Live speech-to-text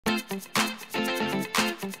Imagine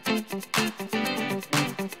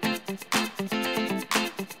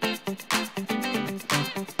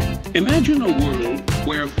a world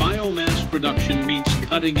where biomass production meets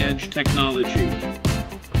cutting-edge technology.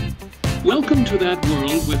 Welcome to that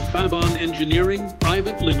world with FABON Engineering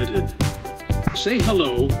Pvt. Limited. Say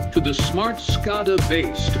hello to the smart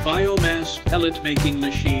SCADA-based biomass pellet making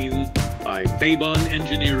machine by FABON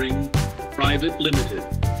Engineering Pvt. Limited.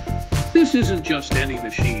 This isn't just any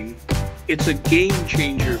machine. It's a game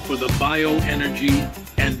changer for the bioenergy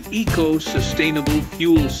and eco-sustainable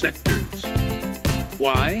fuel sectors.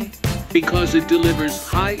 Why? Because it delivers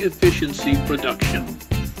high-efficiency production,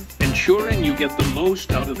 ensuring you get the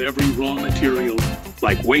most out of every raw material,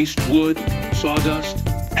 like waste wood, sawdust,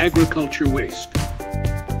 agriculture waste.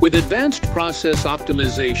 With advanced process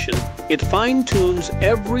optimization, it fine-tunes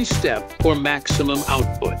every step for maximum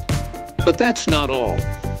output. But that's not all.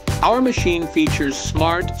 Our machine features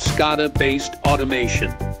smart SCADA-based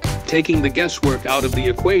automation, taking the guesswork out of the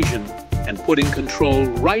equation and putting control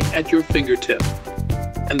right at your fingertip.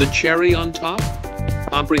 And the cherry on top?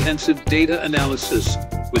 Comprehensive data analysis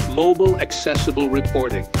with mobile accessible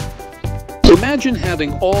reporting. Imagine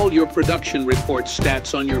having all your production report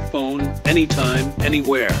stats on your phone, anytime,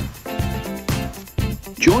 anywhere.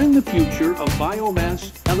 Join the future of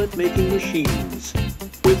biomass pellet making machines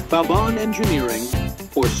with FABON Engineering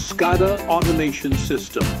for SCADA automation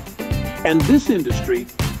system. And this industry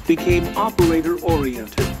became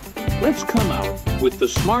operator-oriented. Let's come out with the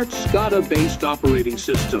smart SCADA-based operating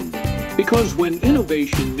system. Because when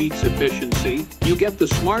innovation meets efficiency, you get the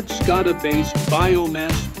smart SCADA-based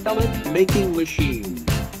biomass pellet making machine.